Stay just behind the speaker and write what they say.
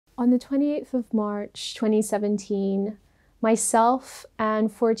On the 28th of March 2017, myself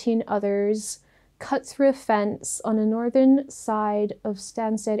and 14 others cut through a fence on the northern side of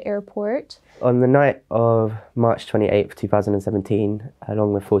Stansted Airport. On the night of March 28th, 2017,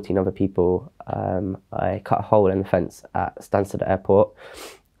 along with 14 other people, I cut a hole in the fence at Stansted Airport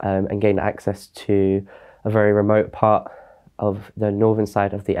and gained access to a very remote part of the northern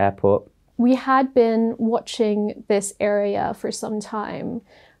side of the airport. We had been watching this area for some time,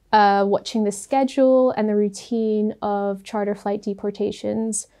 watching the schedule and the routine of charter flight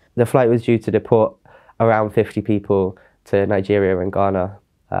deportations. The flight was due to deport around 50 people to Nigeria and Ghana,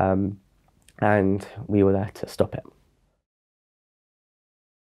 and we were there to stop it.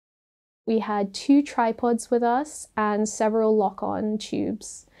 We had 2 tripods with us and several lock-on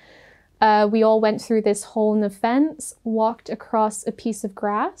tubes. We all went through this hole in the fence, walked across a piece of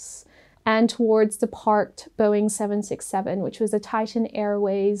grass, and towards the parked Boeing 767, which was a Titan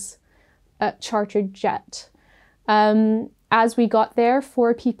Airways chartered jet. As we got there,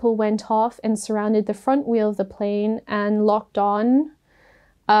 4 people went off and surrounded the front wheel of the plane and locked on.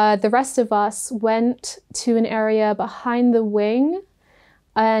 The rest of us went to an area behind the wing,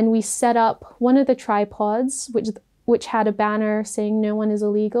 and we set up one of the tripods, which had a banner saying "No one is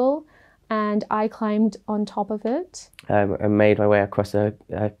illegal," and I climbed on top of it. I made my way across a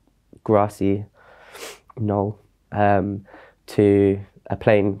grassy knoll to a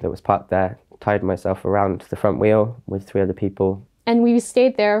plane that was parked there, tied myself around the front wheel with 3 other people. And we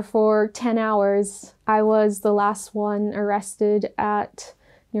stayed there for 10 hours. I was the last one arrested at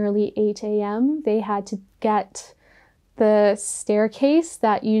nearly 8 a.m. They had to get the staircase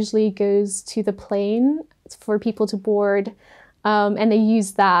that usually goes to the plane for people to board. And they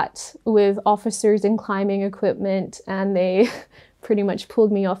used that with officers and climbing equipment, and they pretty much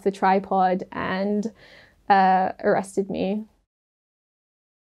pulled me off the tripod and arrested me.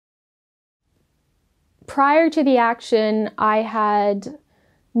 Prior to the action, I had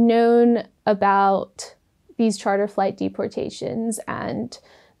known about these charter flight deportations and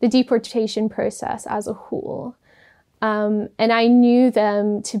the deportation process as a whole. And I knew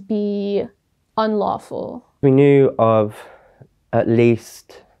them to be unlawful. We knew of at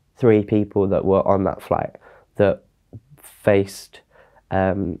least 3 people that were on that flight that faced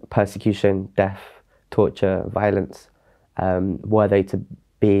persecution, death, torture, violence, were they to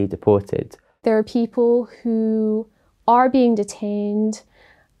be deported. There are people who are being detained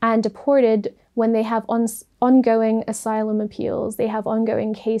and deported when they have ongoing asylum appeals, they have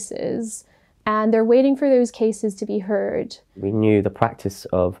ongoing cases, and they're waiting for those cases to be heard. We knew the practice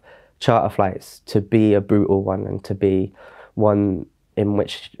of charter flights to be a brutal one and to be one in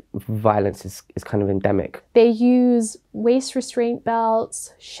which violence is kind of endemic. They use waist restraint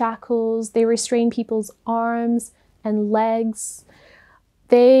belts, shackles, they restrain people's arms and legs.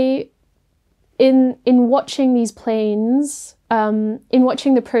 In watching these planes, in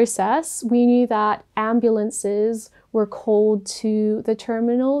watching the process, we knew that ambulances were called to the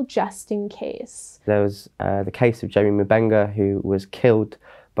terminal just in case. There was the case of Jeremy Mubenga, who was killed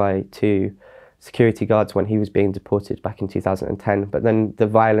by 2 security guards when he was being deported back in 2010. But then the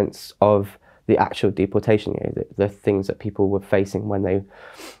violence of the actual deportation, the things that people were facing when they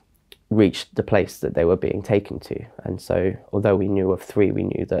reached the place that they were being taken to. And so, although we knew of 3, we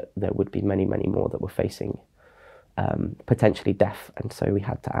knew that there would be many, many more that were facing potentially death, and so we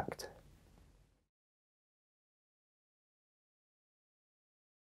had to act.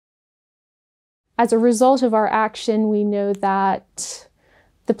 As a result of our action, we know that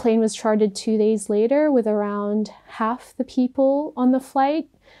the plane was chartered 2 days later with around half the people on the flight,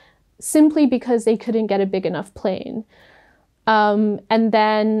 simply because they couldn't get a big enough plane. And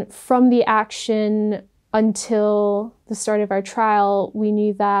then from the action until the start of our trial, we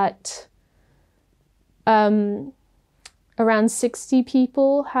knew that around 60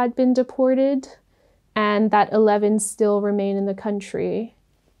 people had been deported and that 11 still remain in the country.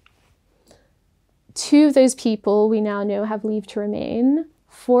 2 of those people we now know have leave to remain.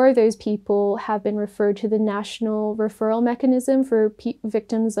 4 of those people have been referred to the National Referral Mechanism for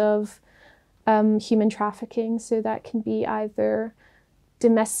victims of human trafficking, so that can be either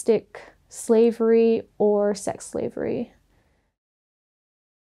domestic slavery or sex slavery.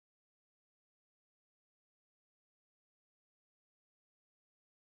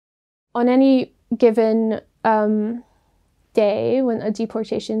 On any given day when a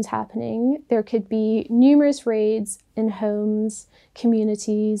deportation is happening, there could be numerous raids in homes,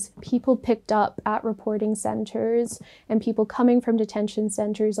 communities, people picked up at reporting centers, and people coming from detention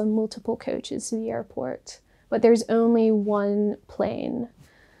centers on multiple coaches to the airport. But there's only 1 plane.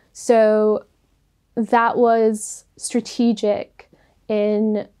 So that was strategic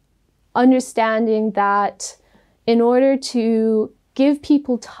in understanding that in order to give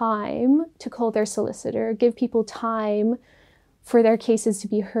people time to call their solicitor, give people time for their cases to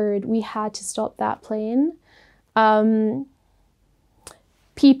be heard, we had to stop that plane. When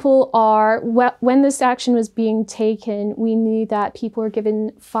this action was being taken, we knew that people were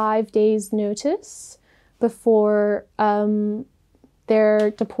given 5 days notice before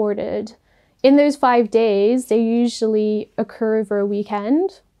they're deported. In those 5 days, they usually occur over a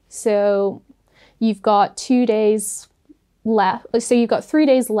weekend. So you've got 2 days left. So you've got 3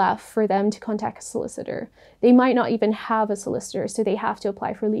 days left for them to contact a solicitor. They might not even have a solicitor, so they have to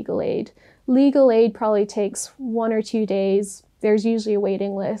apply for legal aid. Legal aid probably takes 1 or 2 days. There's usually a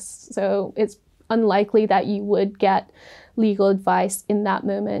waiting list, so it's unlikely that you would get legal advice in that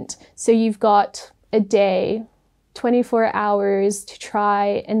moment. So you've got a day, 24 hours to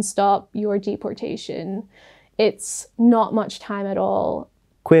try and stop your deportation. It's not much time at all.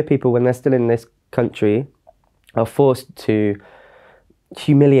 Queer people, when they're still in this country, are forced to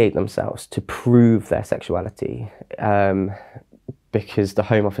humiliate themselves to prove their sexuality, because the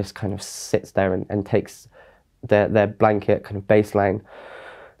Home Office kind of sits there and takes their blanket kind of baseline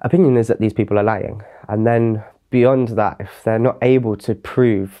opinion is that these people are lying. And then beyond that, if they're not able to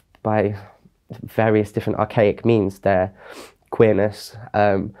prove by various different archaic means their queerness,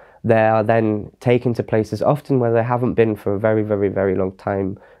 they are then taken to places often where they haven't been for a very, very, very long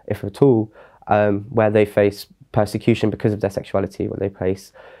time, if at all, where they face persecution because of their sexuality, where they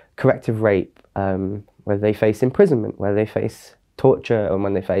face corrective rape, where they face imprisonment, where they face torture, and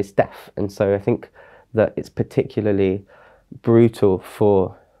when they face death. And so I think that it's particularly brutal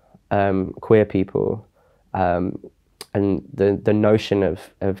for queer people, and the notion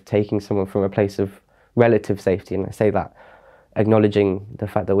of taking someone from a place of relative safety, and I say that acknowledging the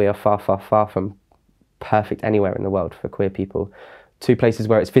fact that we are far, far, far from perfect anywhere in the world for queer people, to places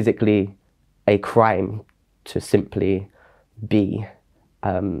where it's physically a crime to simply be,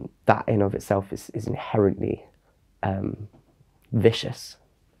 that in of itself is inherently vicious.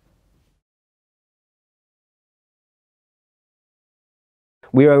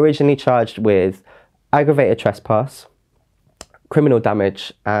 We were originally charged with aggravated trespass, criminal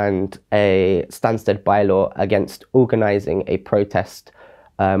damage, and a Stansted bylaw against organising a protest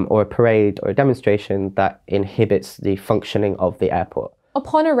or a parade or a demonstration that inhibits the functioning of the airport.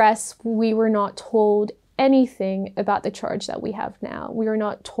 Upon arrest, we were not told anything about the charge that we have now. We were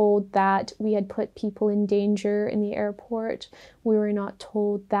not told that we had put people in danger in the airport. We were not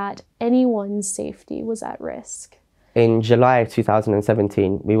told that anyone's safety was at risk. In July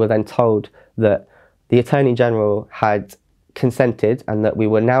 2017, we were then told that the Attorney General had consented and that we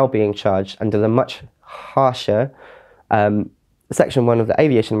were now being charged under the much harsher Section 1 of the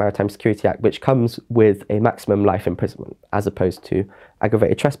Aviation and Maritime Security Act, which comes with a maximum life imprisonment, as opposed to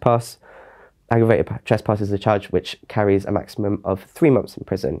aggravated trespass. Aggravated trespass is a charge which carries a maximum of 3 months in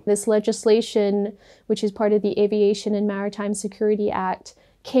prison. This legislation, which is part of the Aviation and Maritime Security Act,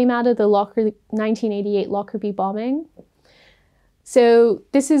 came out of the 1988 Lockerbie bombing. So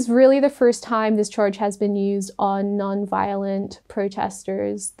this is really the first time this charge has been used on non-violent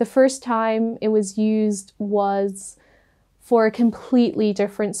protesters. The first time it was used was for a completely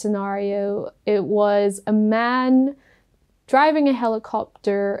different scenario. It was a man driving a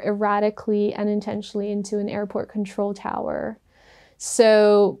helicopter erratically and intentionally into an airport control tower.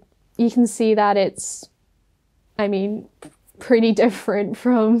 So you can see that it's, pretty different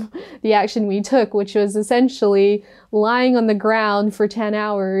from the action we took, which was essentially lying on the ground for 10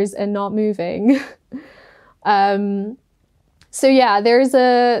 hours and not moving. So yeah, there's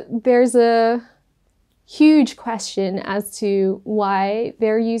a huge question as to why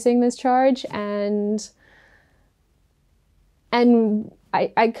they're using this charge, and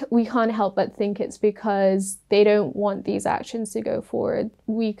we can't help but think it's because they don't want these actions to go forward.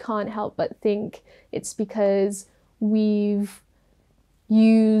 We can't help but think it's because we've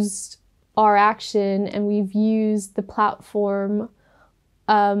used our action and we've used the platform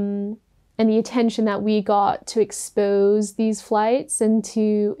and the attention that we got to expose these flights and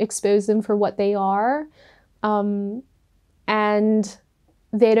to expose them for what they are. And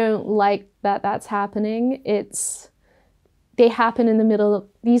they don't like that that's happening. These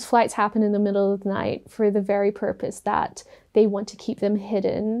flights happen in the middle of the night for the very purpose that they want to keep them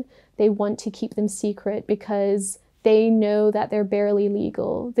hidden. They want to keep them secret because they know that they're barely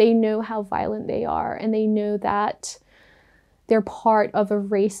legal. They know how violent they are, and they know that they're part of a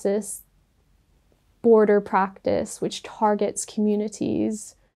racist border practice which targets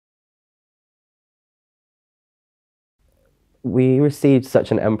communities. We received such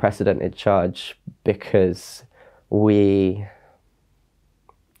an unprecedented charge because we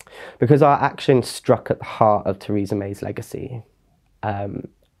because our action struck at the heart of Theresa May's legacy.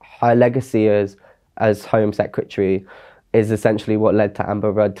 Her legacy as Home Secretary is essentially what led to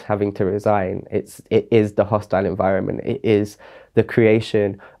Amber Rudd having to resign. It is the hostile environment. It is the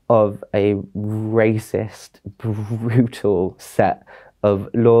creation of a racist, brutal set of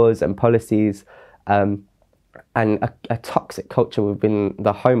laws and policies, and a toxic culture within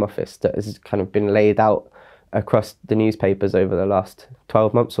the Home Office that has kind of been laid out across the newspapers over the last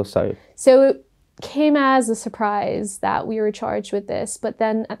 12 months or so. So it came as a surprise that we were charged with this, but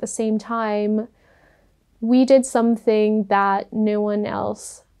then at the same time, we did something that no one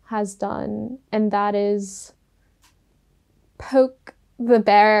else has done, and that is poke the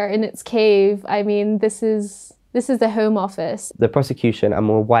bear in its cave. I mean, this is the Home Office. The prosecution, and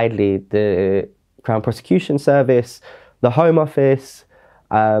more widely the Crown Prosecution Service, the Home Office,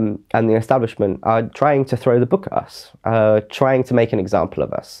 and the establishment are trying to throw the book at us, trying to make an example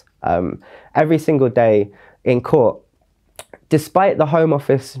of us. Every single day in court, despite the Home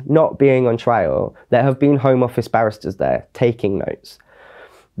Office not being on trial, there have been Home Office barristers there taking notes.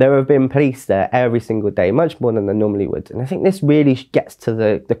 There have been police there every single day, much more than they normally would. And I think this really gets to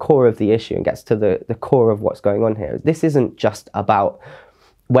the core of the issue and gets to the core of what's going on here. This isn't just about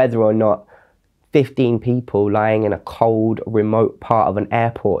whether or not 15 people lying in a cold, remote part of an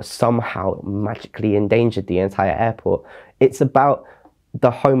airport somehow magically endangered the entire airport. It's about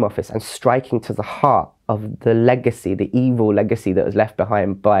the Home Office and striking to the heart of the legacy, the evil legacy that was left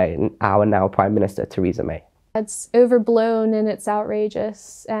behind by our now Prime Minister, Theresa May. It's overblown and it's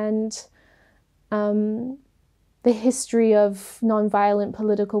outrageous, and the history of nonviolent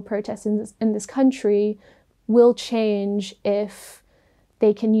political protests in this country will change if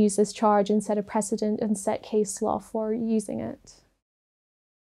they can use this charge and set a precedent and set case law for using it.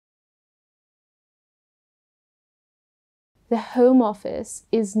 The Home Office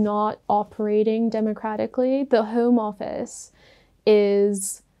is not operating democratically. The Home Office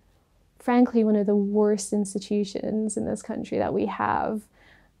is, frankly, one of the worst institutions in this country that we have.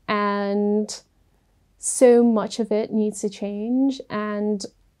 And so much of it needs to change. And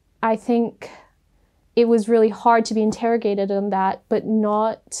I think it was really hard to be interrogated on that, but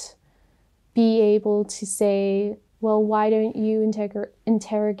not be able to say, well, why don't you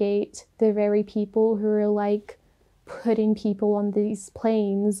interrogate the very people who are like putting people on these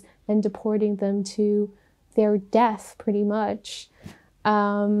planes and deporting them to their death, pretty much.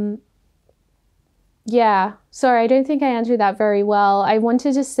 Yeah, sorry, I don't think I answered that very well. I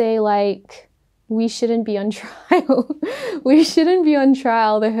wanted to say, like, we shouldn't be on trial. We shouldn't be on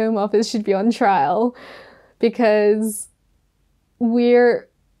trial. The Home Office should be on trial, because we're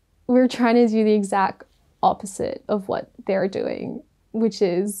trying to do the exact opposite of what they're doing, which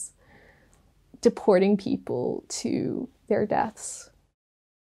is deporting people to their deaths.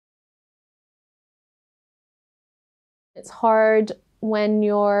 It's hard when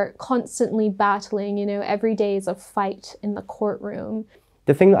you're constantly battling, you know, every day is a fight in the courtroom.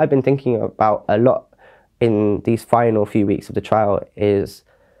 The thing that I've been thinking about a lot in these final few weeks of the trial is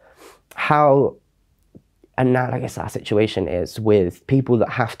how analogous our situation is with people that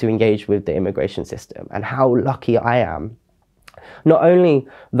have to engage with the immigration system, and how lucky I am. Not only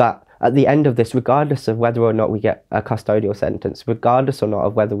that, at the end of this, regardless of whether or not we get a custodial sentence, regardless or not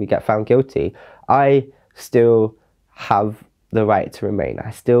of whether we get found guilty, I still have the right to remain. I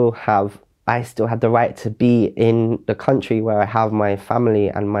still have the right to be in the country where I have my family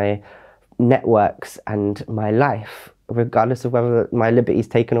and my networks and my life. Regardless of whether my liberty is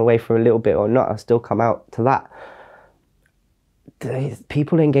taken away for a little bit or not, I'll still come out to that.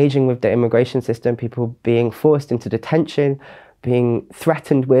 People engaging with the immigration system, people being forced into detention, being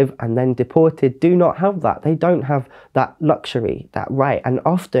threatened with and then deported, do not have that. They don't have that luxury, that right. And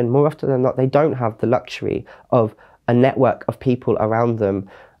often, more often than not, they don't have the luxury of a network of people around them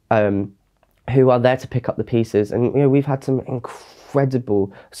who are there to pick up the pieces. And, you know, we've had some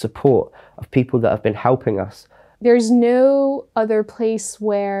incredible support of people that have been helping us. There's no other place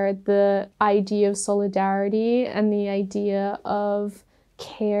where the idea of solidarity and the idea of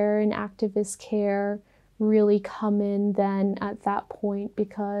care and activist care really come in than at that point,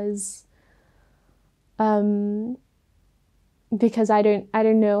 because I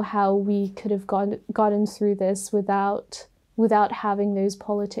don't know how we could have gotten through this without having those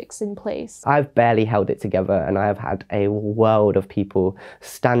politics in place. I've barely held it together, and I have had a world of people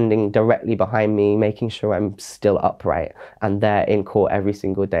standing directly behind me, making sure I'm still upright, and they're in court every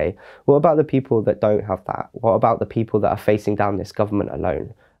single day. What about the people that don't have that? What about the people that are facing down this government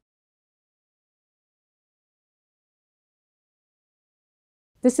alone?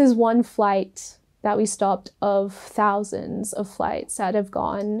 This is one flight that we stopped of thousands of flights that have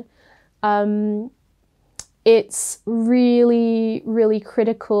gone. It's really, really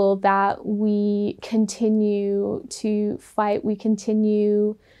critical that we continue to fight, we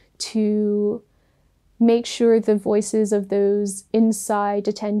continue to make sure the voices of those inside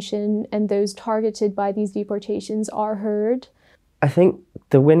detention and those targeted by these deportations are heard. I think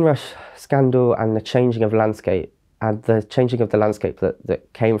the Windrush scandal and the changing of landscape and the changing of the landscape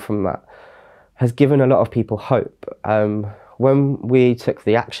that came from that has given a lot of people hope. When we took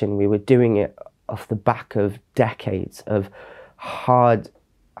the action, we were doing it off the back of decades of hard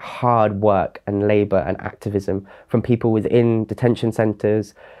work and labour and activism from people within detention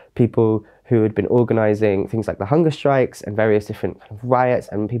centres, people who had been organising things like the hunger strikes and various different kind of riots,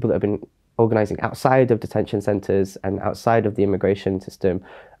 and people that have been organising outside of detention centres and outside of the immigration system,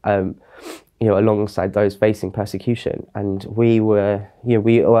 alongside those facing persecution. And we were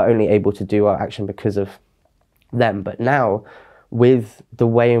only able to do our action because of them. But now, with the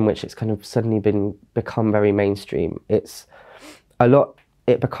way in which it's kind of suddenly become very mainstream, it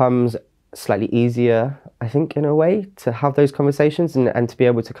becomes slightly easier, I think, in a way, to have those conversations and to be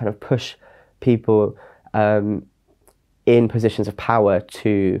able to kind of push people in positions of power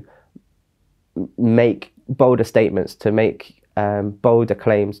to make bolder statements, to make bolder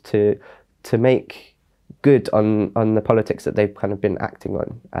claims, to make good on the politics that they've kind of been acting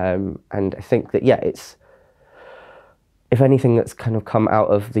on. And I think that, it's, if anything that's kind of come out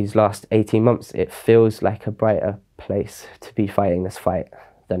of these last 18 months, it feels like a brighter place to be fighting this fight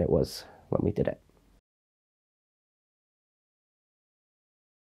than it was when we did it.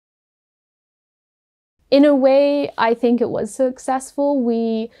 In a way, I think it was successful.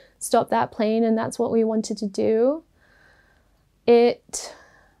 We stopped that plane, and that's what we wanted to do. It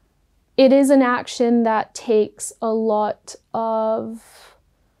is an action that takes a lot of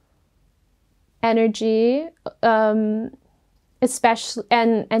energy, especially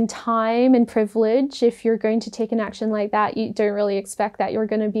and time and privilege. If you're going to take an action like that, you don't really expect that you're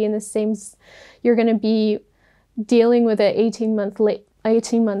going to be you're going to be dealing with it 18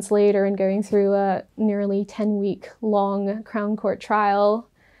 months later and going through a nearly 10-week long Crown Court trial.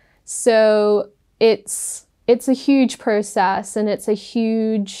 So it's a huge process, and it's a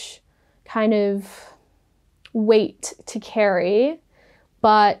huge kind of weight to carry,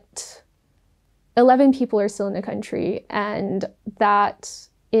 but 11 people are still in the country, and that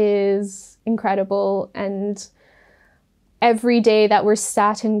is incredible. And every day that we're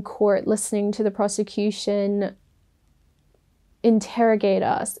sat in court listening to the prosecution interrogate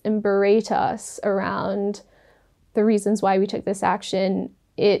us and berate us around the reasons why we took this action,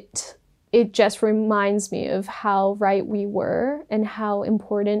 it just reminds me of how right we were and how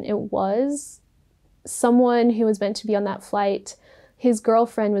important it was. Someone who was meant to be on that flight, his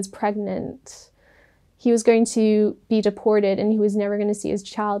girlfriend was pregnant. He was going to be deported, and he was never going to see his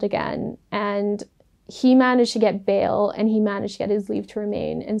child again. And he managed to get bail, and he managed to get his leave to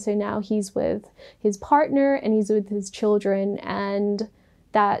remain. And so now he's with his partner and he's with his children, and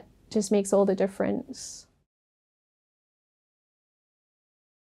that just makes all the difference.